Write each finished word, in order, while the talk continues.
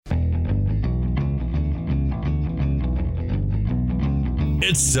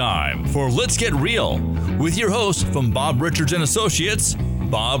It's time for Let's Get Real with your host from Bob Richards and Associates,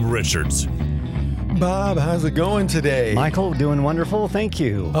 Bob Richards. Bob, how's it going today? Michael, doing wonderful. Thank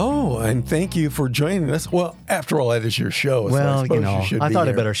you. Oh, and thank you for joining us. Well, after all, that is your show. So Well, I suppose you I thought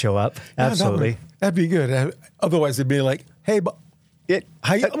here. I'd better show up. Yeah, Absolutely. that'd be good. Otherwise, it'd be like, hey, Bob,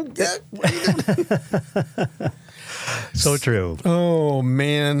 how you? What are you doing? So true. Oh,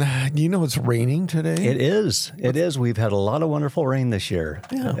 man. You know it's raining today? It is. It is. We've had a lot of wonderful rain this year.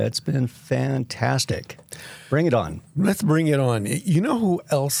 Yeah. It's been fantastic. Bring it on. Let's bring it on. You know who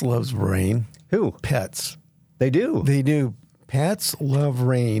else loves rain? Who? Pets. They do. They do. Pets love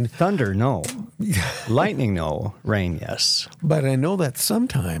rain. Thunder, no. Lightning, no. Rain, yes. But I know that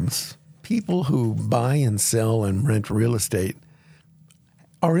sometimes people who buy and sell and rent real estate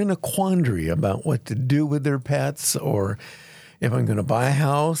are in a quandary about what to do with their pets, or if I'm going to buy a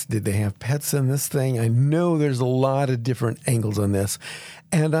house, did they have pets in this thing? I know there's a lot of different angles on this.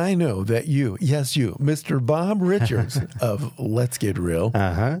 And I know that you, Mr. Bob Richards of Let's Get Real,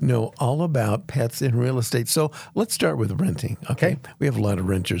 know all about pets in real estate. So let's start with renting, okay? We have a lot of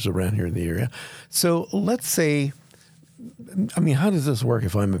renters around here in the area. So let's say, how does this work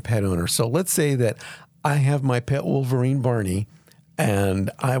if I'm a pet owner? So let's say that I have my pet Wolverine, Barney, and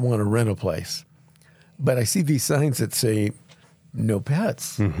I want to rent a place. But I see these signs that say, no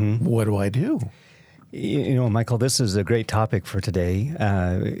pets. What do I do? You know, Michael, this is a great topic for today,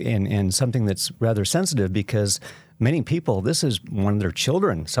 and something that's rather sensitive because many people, this is one of their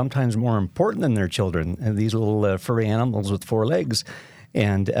children, sometimes more important than their children, and these little furry animals with four legs.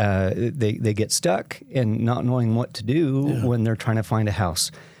 And they get stuck in not knowing what to do when they're trying to find a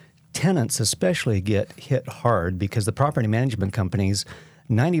house. Tenants especially get hit hard because the property management companies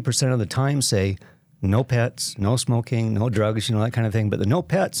 90% of the time say no pets, no smoking, no drugs, that kind of thing. But the no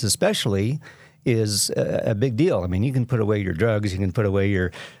pets especially is a big deal. I mean, you can put away your drugs, you can put away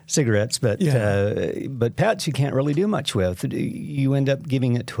your cigarettes, but pets you can't really do much with. You end up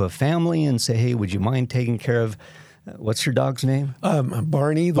giving it to a family and say, hey, would you mind taking care of what's your dog's name?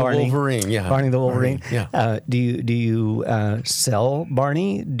 Barney the Wolverine. Yeah, Barney the Wolverine. Barney, yeah. Do you sell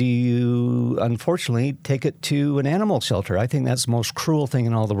Barney? Do you unfortunately take it to an animal shelter? I think that's the most cruel thing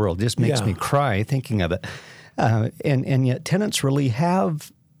in all the world. It just makes me cry thinking of it. And yet tenants really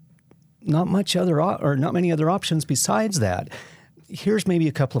have not many other options besides that. Here's maybe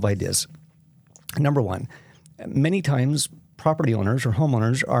a couple of ideas. Number one, many times property owners or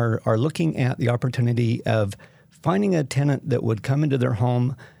homeowners are looking at the opportunity of finding a tenant that would come into their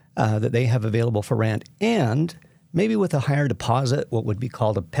home that they have available for rent, and maybe with a higher deposit, what would be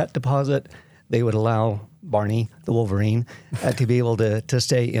called a pet deposit, they would allow Barney, the Wolverine, to be able to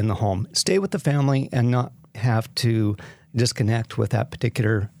stay in the home, stay with the family, and not have to disconnect with that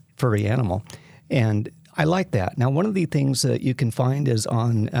particular furry animal. And I like that. Now, one of the things that you can find is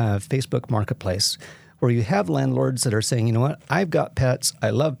on Facebook Marketplace, where you have landlords that are saying, you know what, I've got pets,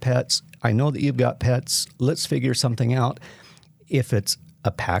 I love pets, I know that you've got pets, let's figure something out. If it's a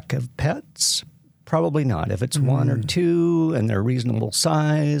pack of pets, probably not. If it's one or two and they're reasonable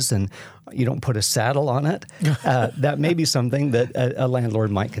size and you don't put a saddle on it, that may be something that a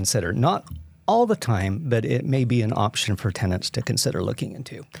landlord might consider. Not all the time, but it may be an option for tenants to consider looking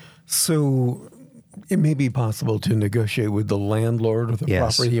into. So it may be possible to negotiate with the landlord or the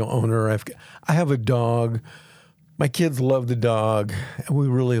property owner. I have a dog. My kids love the dog. We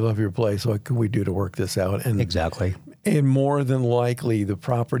really love your place. What can we do to work this out? And exactly. And more than likely, the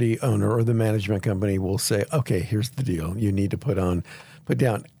property owner or the management company will say, okay, here's the deal. You need to put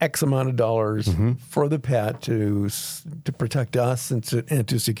down X amount of dollars for the pet to protect us and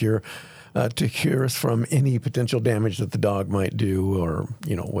to secure us from any potential damage that the dog might do, or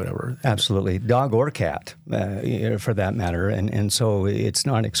whatever. Absolutely, dog or cat, for that matter, and so it's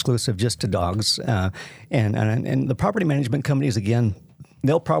not exclusive just to dogs. And the property management companies, again,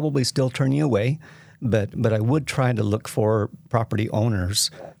 they'll probably still turn you away, but I would try to look for property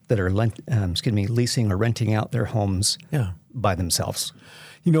owners that are leasing or renting out their homes by themselves.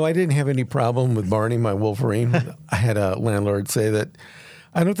 I didn't have any problem with Barney, my Wolverine. I had a landlord say that,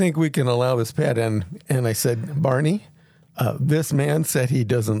 I don't think we can allow this pet. And I said, Barney, this man said he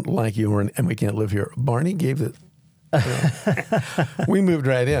doesn't like you and we can't live here. Barney gave it. We moved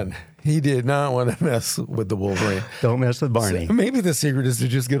right in. He did not want to mess with the Wolverine. Don't mess with Barney. So maybe the secret is to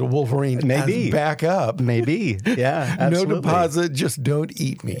just get a Wolverine as backup. Maybe. Yeah, absolutely. No deposit, just don't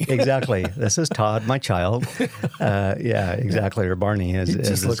eat me. Exactly. This is Todd, my child. Yeah, exactly. Or Barney, as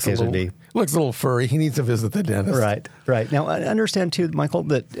this case would be. Looks a little furry. He needs to visit the dentist. Right. Now, I understand too, Michael,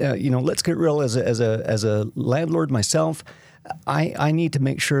 that let's get real. As a landlord myself, I need to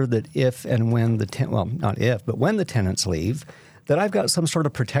make sure that if and when when the tenants leave, that I've got some sort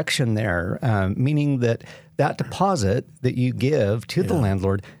of protection there, meaning that deposit that you give to the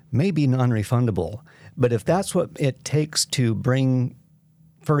landlord may be non-refundable. But if that's what it takes to bring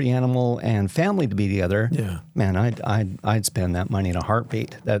furry animal and family to be together, man, I'd spend that money in a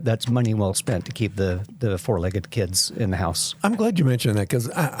heartbeat. That's money well spent to keep the four-legged kids in the house. I'm glad you mentioned that,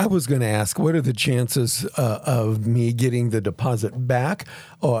 because I was going to ask, what are the chances of me getting the deposit back?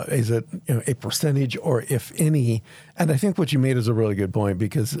 Or is it a percentage, or if any? And I think what you made is a really good point,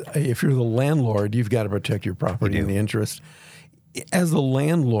 because if you're the landlord, you've got to protect your property and the interest. As the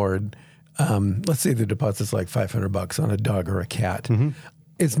landlord, let's say the deposit's like $500 on a dog or a cat.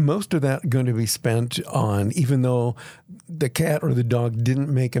 Is most of that going to be spent on, even though the cat or the dog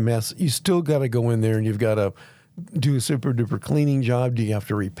didn't make a mess, you still got to go in there and you've got to do a super duper cleaning job? Do you have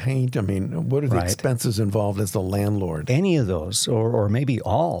to repaint? I mean, what are the expenses involved as the landlord? Any of those, or maybe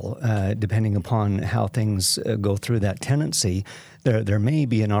all, depending upon how things go through that tenancy. There may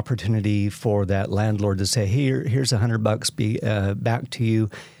be an opportunity for that landlord to say, here's $100 back to you.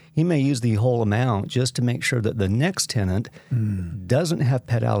 He may use the whole amount just to make sure that the next tenant doesn't have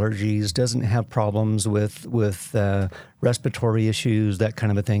pet allergies, doesn't have problems with respiratory issues, that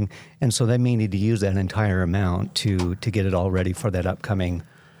kind of a thing. And so they may need to use that entire amount to get it all ready for that upcoming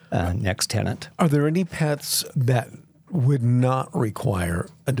next tenant. Are there any pets that would not require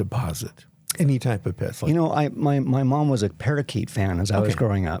a deposit? Any type of pets? My mom was a parakeet fan as I was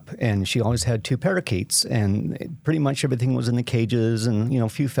growing up, and she always had 2 parakeets, and pretty much everything was in the cages and, a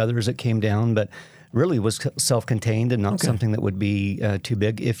few feathers that came down, but really was self-contained and not something that would be too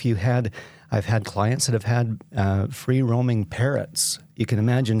big. I've had clients that have had free-roaming parrots. You can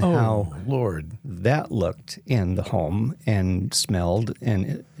imagine how that looked in the home and smelled,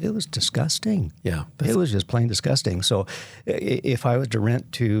 and it was disgusting. Yeah. It was just plain disgusting. So if I was to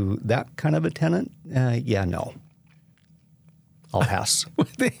rent to that kind of a tenant, no. I'll pass.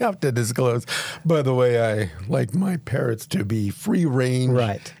 They have to disclose, by the way, I like my parrots to be free range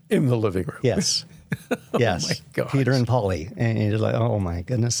in the living room. Yes. Yes. My gosh. Peter and Polly. And you're like, oh my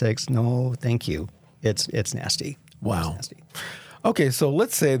goodness sakes, no, thank you. It's nasty. Wow. It's nasty. Okay, so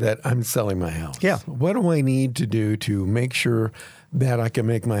let's say that I'm selling my house. Yeah. What do I need to do to make sure that I can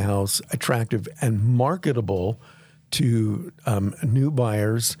make my house attractive and marketable to new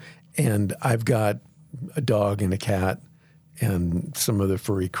buyers? And I've got a dog and a cat and some other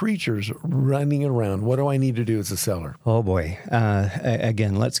furry creatures running around. What do I need to do as a seller? Oh, boy.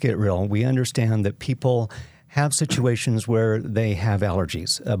 Again, let's get real. We understand that people have situations where they have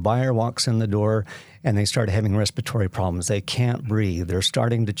allergies. A buyer walks in the door and they start having respiratory problems. They can't breathe. They're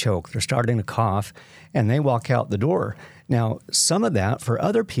starting to choke. They're starting to cough, and they walk out the door. Now, some of that, for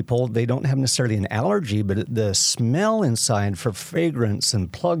other people, they don't have necessarily an allergy, but the smell inside for fragrance and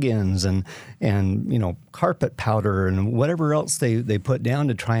plug-ins and carpet powder and whatever else they put down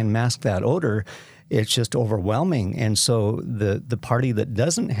to try and mask that odor, it's just overwhelming. And so the party that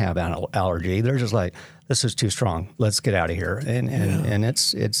doesn't have allergy, they're just like, this is too strong. Let's get out of here. And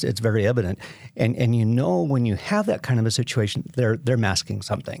it's very evident. And when you have that kind of a situation, they're masking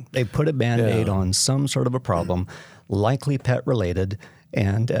something. They put a Band-Aid on some sort of a problem, likely pet related,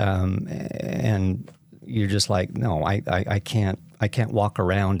 and you're just like, no, I can't walk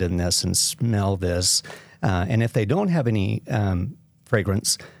around in this and smell this. And if they don't have any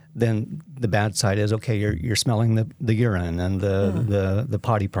fragrance, then the bad side is, okay, you're smelling the urine and the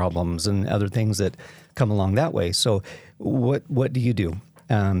potty problems and other things that come along that way. So what do you do?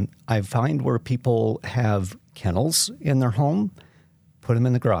 I find where people have kennels in their home, put them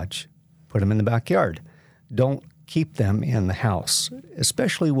in the garage, put them in the backyard. Don't keep them in the house,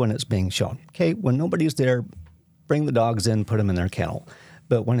 especially when it's being shown. Okay, when nobody's there, bring the dogs in, put them in their kennel.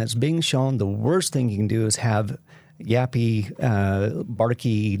 But when it's being shown, the worst thing you can do is have yappy,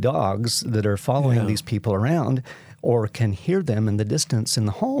 barky dogs that are following these people around, or can hear them in the distance in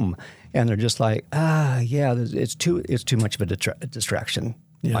the home, and they're just like, it's too much of a distraction.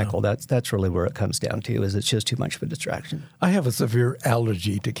 Yeah. Michael, that's really where it comes down to, is it's just too much of a distraction. I have a severe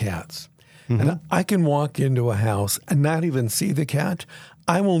allergy to cats. Mm-hmm. And I can walk into a house and not even see the cat.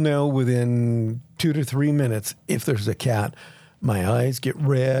 I will know within 2 to 3 minutes if there's a cat. My eyes get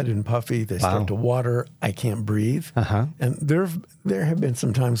red and puffy. They start to water. I can't breathe. Uh-huh. And there have been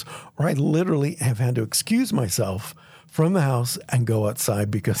some times where I literally have had to excuse myself from the house and go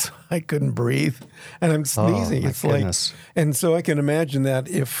outside because I couldn't breathe and I'm sneezing. It's goodness. And so I can imagine that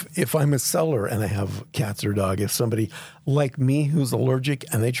if I'm a seller and I have cats or dog, if somebody like me who's allergic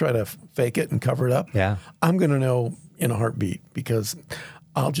and they try to fake it and cover it up, I'm going to know in a heartbeat, because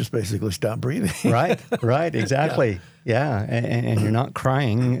I'll just basically stop breathing. Right, exactly. Yeah, and you're not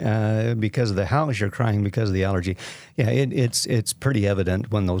crying because of the house, you're crying because of the allergy. Yeah, it's pretty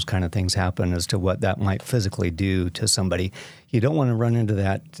evident when those kind of things happen as to what that might physically do to somebody. You don't want to run into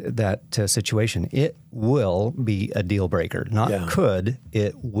that situation. It will be a deal breaker.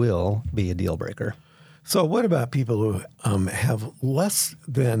 It will be a deal breaker. So what about people who have less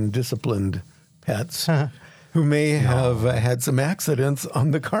than disciplined pets who may have had some accidents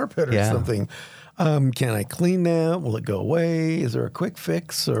on the carpet or something? Can I clean that? Will it go away? Is there a quick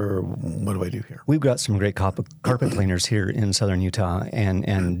fix, or what do I do here? We've got some great carpet cleaners here in southern Utah,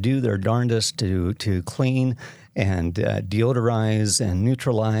 and do their darndest to clean and deodorize and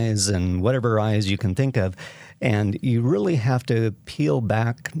neutralize and whatever eyes you can think of. And you really have to peel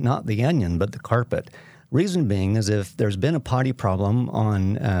back not the onion but the carpet. Reason being is if there's been a potty problem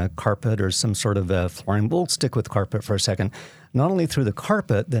on carpet or some sort of flooring, we'll stick with carpet for a second, not only through the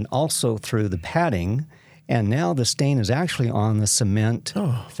carpet, then also through the padding, and now the stain is actually on the cement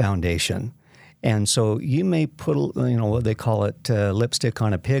foundation. And so you may put, what they call it, lipstick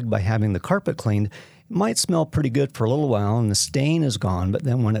on a pig by having the carpet cleaned. It might smell pretty good for a little while and the stain is gone, but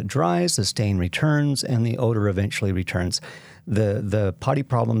then when it dries, the stain returns and the odor eventually returns. The potty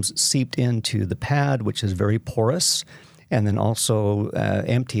problems seeped into the pad, which is very porous, and then also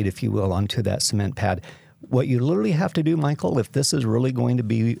emptied, if you will, onto that cement pad. What you literally have to do, Michael, if this is really going to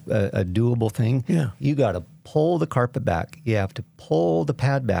be a doable thing, you got to pull the carpet back. You have to pull the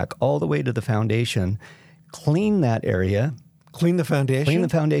pad back all the way to the foundation, clean that area. Clean the foundation? Clean the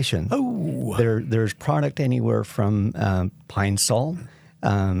foundation. Oh. There's product anywhere from Pine Sol.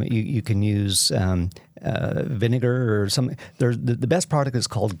 You can use vinegar or something. The best product is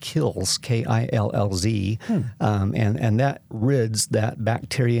called Kills, Killz, and that rids that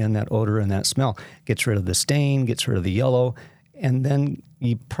bacteria and that odor and that smell. Gets rid of the stain, gets rid of the yellow, and then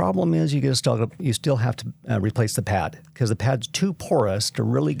the problem is you still have to replace the pad because the pad's too porous to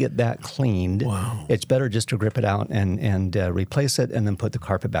really get that cleaned. Wow. It's better just to rip it out and replace it and then put the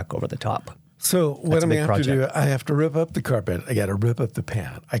carpet back over the top. So what am I have to do? I have to rip up the carpet. I got to rip up the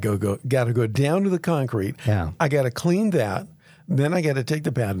pad. I got to go down to the concrete. Yeah. I got to clean that. Then I got to take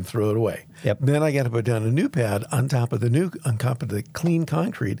the pad and throw it away. Yep. Then I got to put down a new pad on top of the clean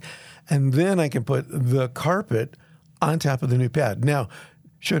concrete, and then I can put the carpet on top of the new pad. Now,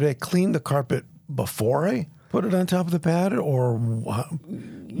 should I clean the carpet before I put it on top of the pad, or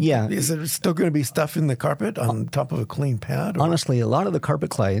is there still going to be stuff in the carpet on top of a clean pad? Or? Honestly, a lot of the carpet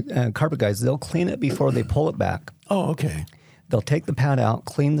guys, they'll clean it before they pull it back. Oh, okay. They'll take the pad out,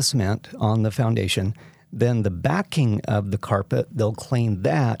 clean the cement on the foundation. Then the backing of the carpet, they'll clean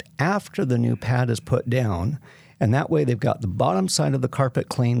that after the new pad is put down. And that way they've got the bottom side of the carpet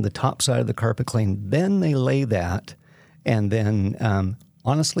clean, the top side of the carpet clean. Then they lay that. And then,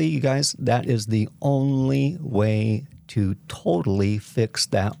 honestly, you guys, that is the only way to totally fix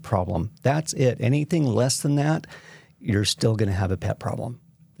that problem. That's it. Anything less than that, you're still going to have a pet problem.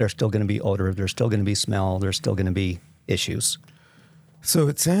 There's still going to be odor. There's still going to be smell. There's still going to be issues. So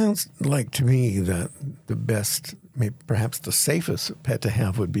it sounds like to me that the best, maybe perhaps the safest pet to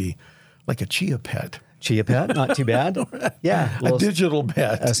have would be like a chia pet. Chia pet, not too bad. Yeah. A digital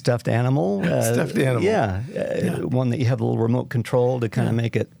pet. A stuffed animal. Stuffed animal. Yeah. One that you have a little remote control to kind of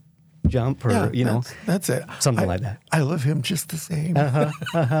make it jump or, That's it. Something like that. I love him just the same.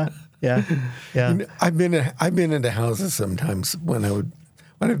 Yeah. Yeah. I've been into houses sometimes when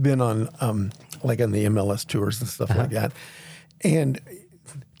I've been on like on the MLS tours and stuff like that. And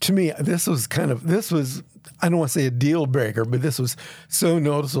to me, this was I don't want to say a deal breaker, but this was so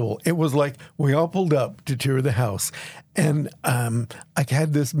noticeable. It was like we all pulled up to tour the house, and I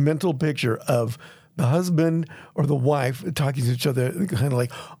had this mental picture of the husband or the wife talking to each other, kind of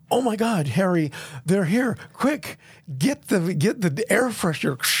like, "Oh my God, Harry, they're here! Quick, get the air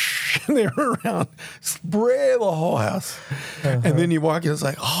freshener!" And they run around, spray the whole house, and then you walk in, it's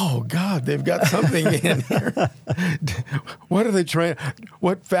like, "Oh God, they've got something in here." What are they trying?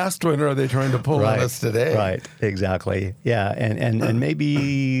 What fast one are they trying to pull on us today? Right, exactly. Yeah, and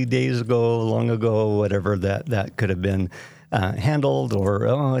maybe days ago, long ago, whatever that could have been handled,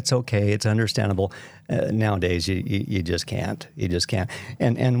 or it's okay, it's understandable. Nowadays, you just can't. You just can't.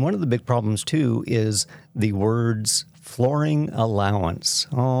 And one of the big problems too is the words flooring allowance.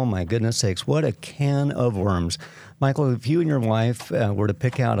 Oh my goodness sakes, what a can of worms. Michael, if you and your wife were to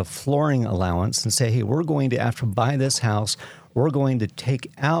pick out a flooring allowance and say, hey, we're going to, after buy this house, we're going to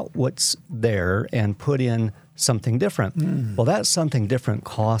take out what's there and put in something different. Well, that something different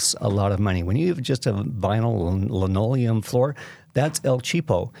costs a lot of money. When you have just a vinyl linoleum floor, That's El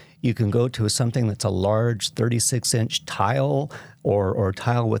Cheapo. You can go to something that's a large 36-inch tile or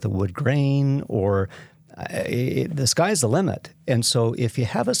tile with a wood grain, or the sky's the limit. And so if you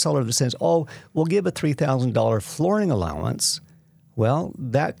have a seller that says, oh, we'll give a $3,000 flooring allowance, well,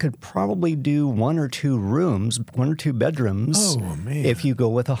 that could probably do 1 or 2 rooms, 1 or 2 bedrooms if you go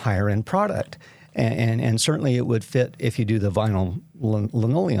with a higher-end product. And certainly it would fit if you do the vinyl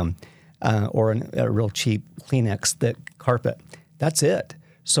linoleum or a real cheap Kleenex thick carpet. That's it.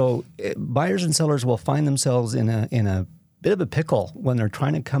 So buyers and sellers will find themselves in a bit of a pickle when they're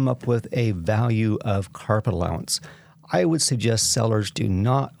trying to come up with a value of carpet allowance. I would suggest sellers do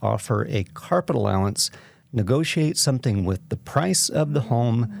not offer a carpet allowance. Negotiate something with the price of the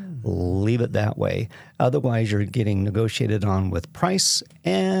home, leave it that way. Otherwise, you're getting negotiated on with price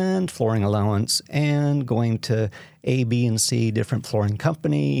and flooring allowance and going to A, B, and C different flooring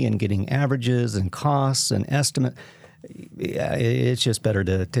company and getting averages and costs and estimate. Yeah, it's just better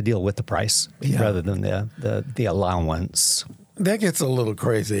to deal with the price rather than the allowance. That gets a little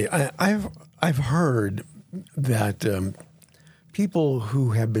crazy. I've heard that people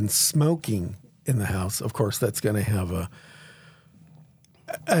who have been smoking in the house, of course, that's going to have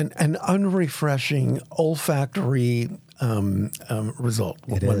an unrefreshing olfactory result.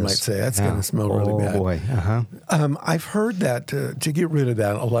 One might say that's going to smell really bad. Oh boy! I've heard that to get rid of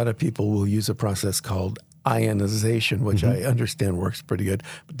that, a lot of people will use a process called ionization, which I understand works pretty good.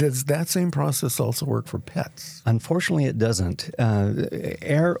 But does that same process also work for pets? Unfortunately, it doesn't.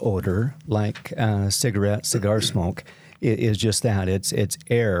 Air odor, like cigar smoke, is just that. It's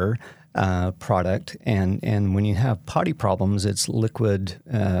air. Product, and when you have potty problems, it's liquid,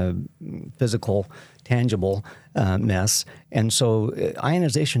 physical, tangible mess, and so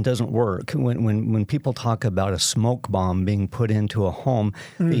ionization doesn't work. When people talk about a smoke bomb being put into a home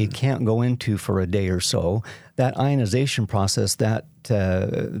that you can't go into for a day or so, that ionization process, that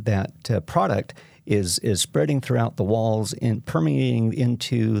product is spreading throughout the walls and permeating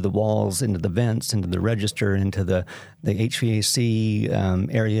into the walls, into the vents, into the register, into the HVAC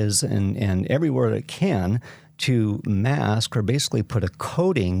areas, and everywhere it can to mask or basically put a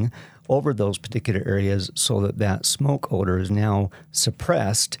coating over those particular areas so that smoke odor is now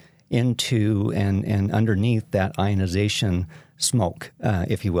suppressed into and underneath that ionization smoke,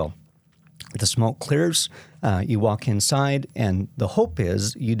 if you will. The smoke clears, you walk inside, and the hope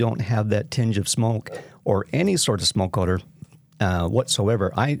is you don't have that tinge of smoke or any sort of smoke odor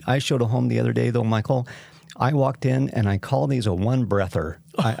whatsoever. I showed a home the other day, though, Michael. I walked in, and I call these a one-breather.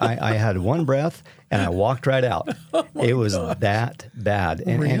 I had one breath, and I walked right out. It was that bad.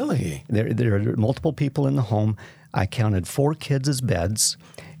 And, really? And there are multiple people in the home. I counted 4 kids as beds.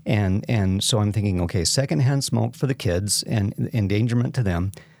 And so I'm thinking, okay, secondhand smoke for the kids and endangerment to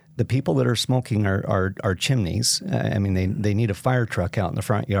them. The people that are smoking are chimneys. I mean, they need a fire truck out in the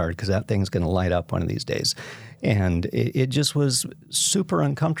front yard because that thing's going to light up one of these days. And it just was super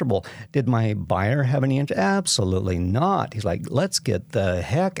uncomfortable. Did my buyer have any interest? Absolutely not. He's like, let's get the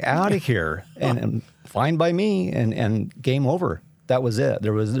heck out of here. And fine by me, and game over. That was it.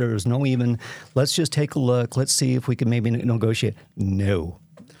 There was no even, let's just take a look. Let's see if we can maybe negotiate. No.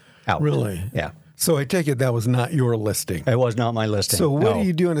 Out. Really? Yeah. So I take it that was not your listing. It was not my listing. So what do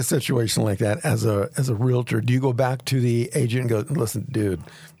you do in a situation like that as a realtor? Do you go back to the agent and go, listen, dude,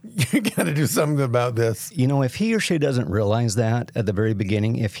 you got to do something about this? You know, if he or she doesn't realize that at the very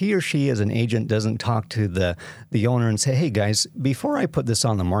beginning, if he or she as an agent doesn't talk to the owner and say, hey, guys, before I put this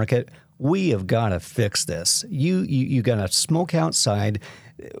on the market, we have got to fix this. You got to smoke outside.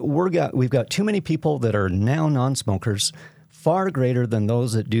 We've got too many people that are now non-smokers, far greater than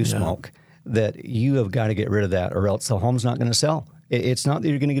those that do smoke. That you have got to get rid of that, or else the home's not going to sell. It's not that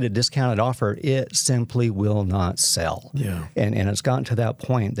you're going to get a discounted offer. It simply will not sell. Yeah. And it's gotten to that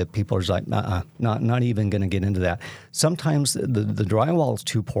point that people are just like, not even going to get into that. Sometimes the drywall is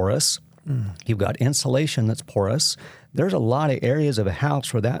too porous. You've got insulation that's porous. There's a lot of areas of a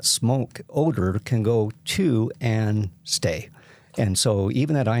house where that smoke odor can go to and stay. And so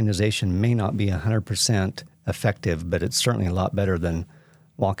even that ionization may not be 100% effective, but it's certainly a lot better than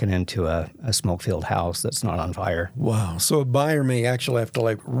walking into a smoke-filled house that's not on fire. Wow. So a buyer may actually have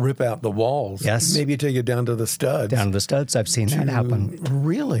to rip out the walls. Yes. Maybe take it down to the studs. Down to the studs. I've seen that happen.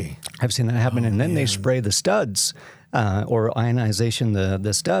 Really? I've seen that happen. And then they spray the studs or ionization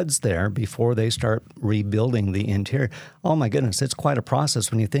the studs there before they start rebuilding the interior. Oh my goodness, it's quite a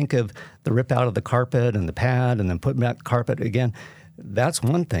process. When you think of the rip out of the carpet and the pad and then putting back carpet again, that's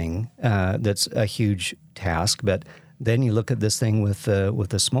one thing that's a huge task. But then you look at this thing with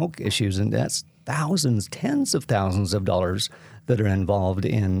the smoke issues, and that's thousands, tens of thousands of dollars that are involved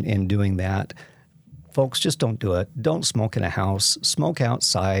in doing that folks, just don't do it. Don't smoke in a house. Smoke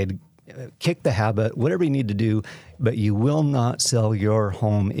outside. Kick the habit, whatever you need to do, but you will not sell your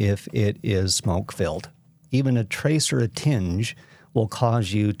home if it is smoke-filled. Even a trace or a tinge will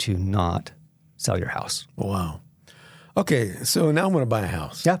cause you to not sell your house. Wow. Okay, so now I'm going to buy a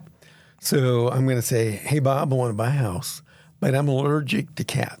house. Yeah. So I'm going to say, hey, Bob, I want to buy a house, but I'm allergic to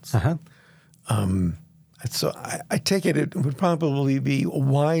cats. Uh-huh. So I take it would probably be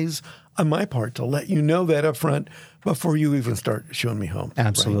wise on my part to let you know that up front before you even start showing me home.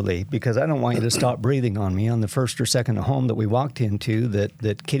 Absolutely, right? Because I don't want you to stop breathing on me on the first or second home that we walked into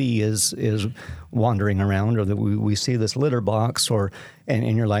that Kitty is wandering around, or that we see this litter box,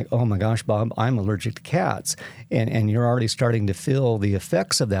 and you're like, oh my gosh, Bob, I'm allergic to cats. And you're already starting to feel the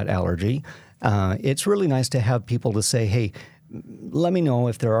effects of that allergy. It's really nice to have people to say, hey, let me know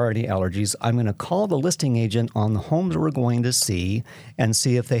if there are any allergies. I'm going to call the listing agent on the homes we're going to see and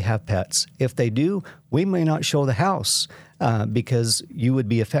see if they have pets. If they do, we may not show the house because you would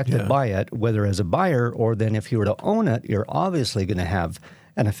be affected by it, whether as a buyer or then if you were to own it, you're obviously going to have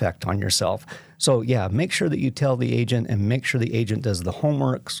an effect on yourself. So yeah, make sure that you tell the agent and make sure the agent does the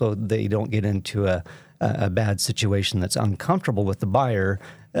homework so they don't get into a bad situation that's uncomfortable with the buyer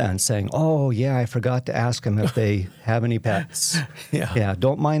and saying, oh, yeah, I forgot to ask them if they have any pets. Yeah,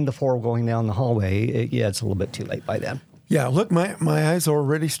 don't mind the 4 going down the hallway. It's a little bit too late by then. Yeah, look, my eyes are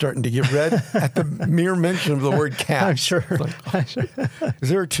already starting to get red at the mere mention of the word cat. I'm sure. Is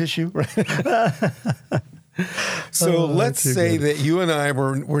there a tissue? So let's say that you and I,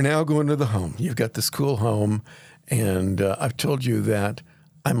 we're now going to the home. You've got this cool home, and I've told you that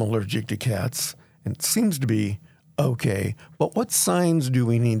I'm allergic to cats, and it seems to be okay. But what signs do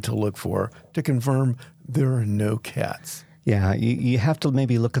we need to look for to confirm there are no cats? Yeah, you have to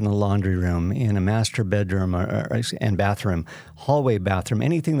maybe look in the laundry room, in a master bedroom and bathroom, hallway bathroom,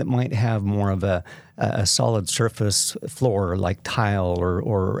 anything that might have more of a solid surface floor like tile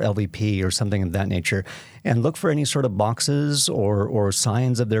or LVP or something of that nature. And look for any sort of boxes or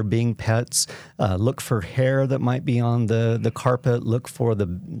signs of there being pets. Look for hair that might be on the carpet. Look for the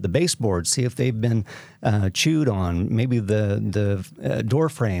baseboards. See if they've been chewed on. Maybe the door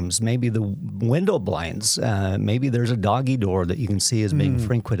frames. Maybe the window blinds. Maybe there's a doggy door that you can see is being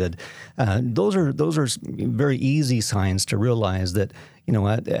frequented. Those are very easy signs to realize that, you know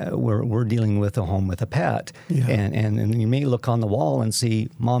what, we're dealing with a home with a pet. Yeah. And you may look on the wall and see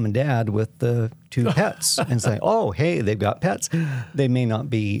mom and dad with the 2 pets and say, oh, hey, they've got pets.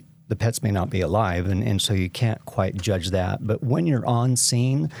 The pets may not be alive, and so you can't quite judge that. But when you're on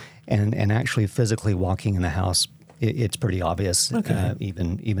scene and actually physically walking in the house, it's pretty obvious,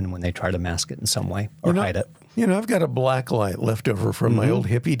 even when they try to mask it in some way or hide it. You know, I've got a black light left over from my old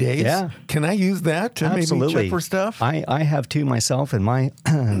hippie days. Yeah. Can I use that to maybe check for stuff? I have 2 myself in my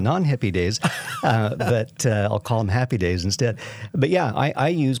non-hippie days, but I'll call them happy days instead. But yeah, I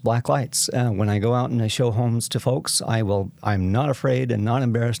use black lights. When I go out and I show homes to folks, I'm not afraid and not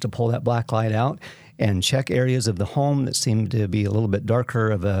embarrassed to pull that black light out and check areas of the home that seem to be a little bit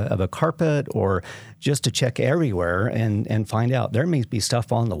darker of a carpet, or just to check everywhere and find out there may be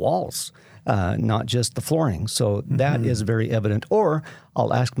stuff on the walls. Not just the flooring. So that is very evident. Or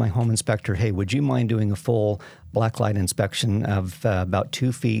I'll ask my home inspector, hey, would you mind doing a full blacklight inspection of about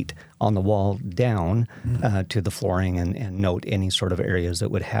 2 feet on the wall down to the flooring and note any sort of areas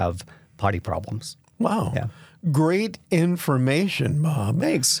that would have potty problems. Wow. Yeah. Great information, Bob.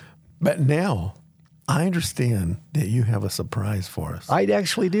 Thanks. But now I understand that you have a surprise for us. I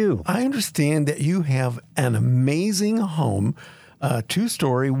actually do. I understand that you have an amazing home,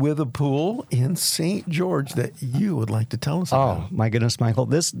 2-story with a pool in St. George that you would like to tell us about. Oh, my goodness, Michael.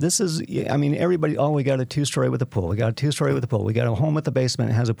 This is, I mean, everybody, we got a 2-story with a pool. We got a 2-story with a pool. We got a home with a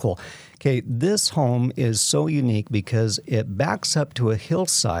basement that has a pool. Okay, this home is so unique because it backs up to a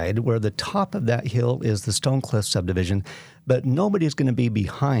hillside where the top of that hill is the Stone Cliff subdivision, but nobody's going to be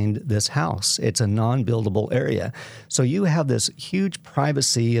behind this house. It's a non-buildable area. So you have this huge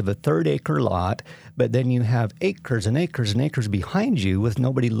privacy of a 3rd-acre lot, but then you have acres and acres and acres behind you with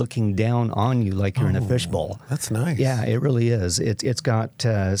nobody looking down on you like you're in a fishbowl. That's nice. Yeah, it really is. It's got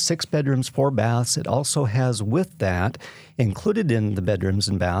 6 bedrooms, 4 baths. It also has, with that, included in the bedrooms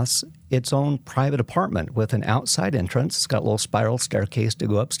and baths, its own private apartment with an outside entrance. It's got a little spiral staircase to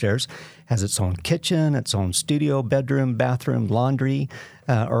go upstairs. Has its own kitchen, its own studio, bedroom, bathroom, laundry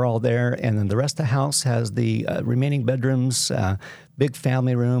are all there. And then the rest of the house has the remaining bedrooms, big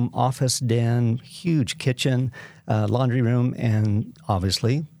family room, office den, huge kitchen, laundry room, and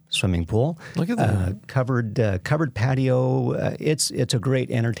obviously swimming pool. Look at that. Covered patio. It's a great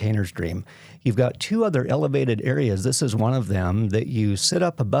entertainer's dream. You've got two other elevated areas. This is one of them that you sit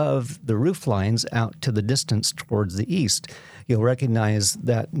up above the roof lines out to the distance towards the east. You'll recognize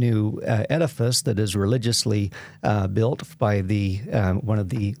that new edifice that is religiously built by one of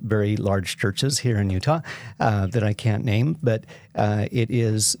the very large churches here in Utah that I can't name, but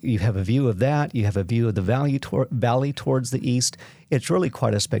you have a view of that. You have a view of the valley towards the east. It's really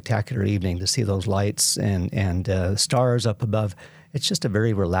quite a spectacular evening to see those lights and stars up above. It's just a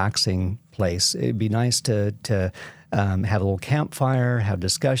very relaxing place. It'd be nice to have a little campfire, have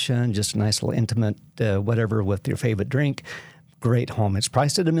discussion, just a nice little intimate whatever with your favorite drink. Great home. It's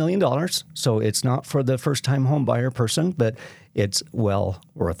priced at $1 million, so it's not for the first-time home buyer person, but it's well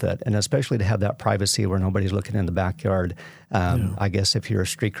worth it, and especially to have that privacy where nobody's looking in the backyard. I guess if you're a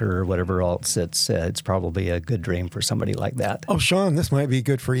streaker or whatever else, it's probably a good dream for somebody like that. Oh, Sean, this might be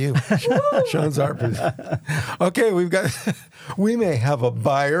good for you. Sean's our Okay, we may have a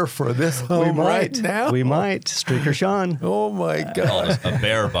buyer for this home right now. We might. Streaker Sean. Oh, my gosh. A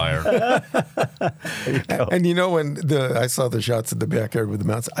bear buyer. And when I saw the shots of the backyard with the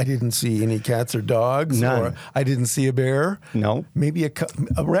mounts, I didn't see any cats or dogs. None. Or I didn't see a bear. No. Maybe a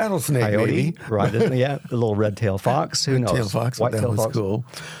rattlesnake, Coyote, maybe. Right, yeah, a little red-tailed fox. Who knows? Fox, that White-tailed was fox. cool.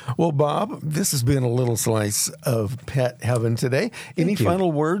 Well, Bob, this has been a little slice of pet heaven today. Any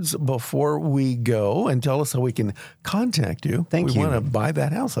final words before we go? And tell us how we can contact you. Thank you. We want to buy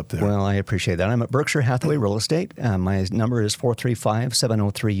that house up there. Well, I appreciate that. I'm at Berkshire Hathaway Real Estate. My number is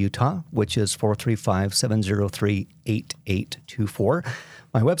 435-703-UTAH, which is 435-703-8824.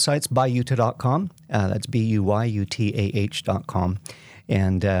 My website's buyutah.com. That's BUYUTAH.com.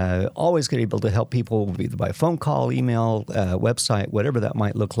 And always get able to help people either by phone call, email, website, whatever that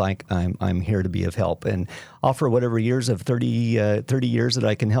might look like. I'm here to be of help and offer whatever years of 30 years that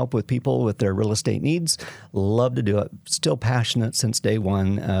I can help with people with their real estate needs. Love to do it. Still passionate since day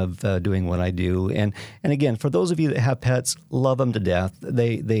one of doing what I do. And again, for those of you that have pets, love them to death.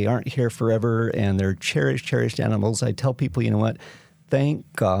 They aren't here forever, and they're cherished animals. I tell people, you know what? Thank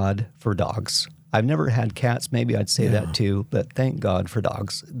God for dogs. I've never had cats. Maybe I'd say that too, but thank God for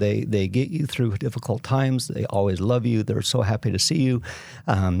dogs. They get you through difficult times. They always love you. They're so happy to see you,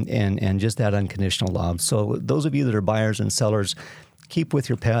 and just that unconditional love. So those of you that are buyers and sellers, keep with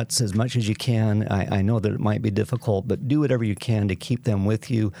your pets as much as you can. I know that it might be difficult, but do whatever you can to keep them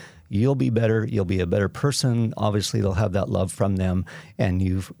with you. You'll be better. You'll be a better person. Obviously, they'll have that love from them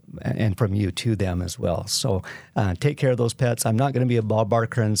and from you to them as well. So take care of those pets. I'm not going to be a Bob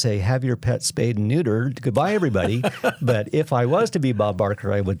Barker and say, have your pet spayed and neutered. Goodbye, everybody. But if I was to be Bob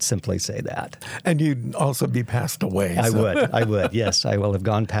Barker, I would simply say that. And you'd also be passed away. I would. Yes, I will have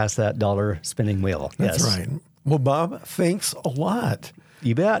gone past that dollar spinning wheel. That's right. Well, Bob, thanks a lot.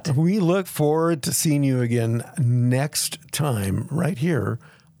 You bet. We look forward to seeing you again next time right here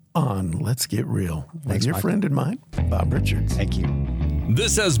on Let's Get Real with your friend and mine, Bob Richards. Thank you.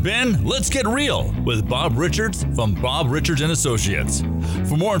 This has been Let's Get Real with Bob Richards from Bob Richards & Associates.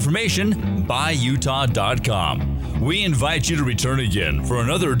 For more information, buyutah.com. We invite you to return again for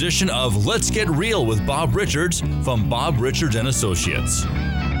another edition of Let's Get Real with Bob Richards from Bob Richards & Associates.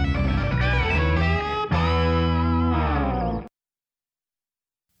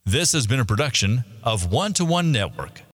 This has been a production of One to One Network.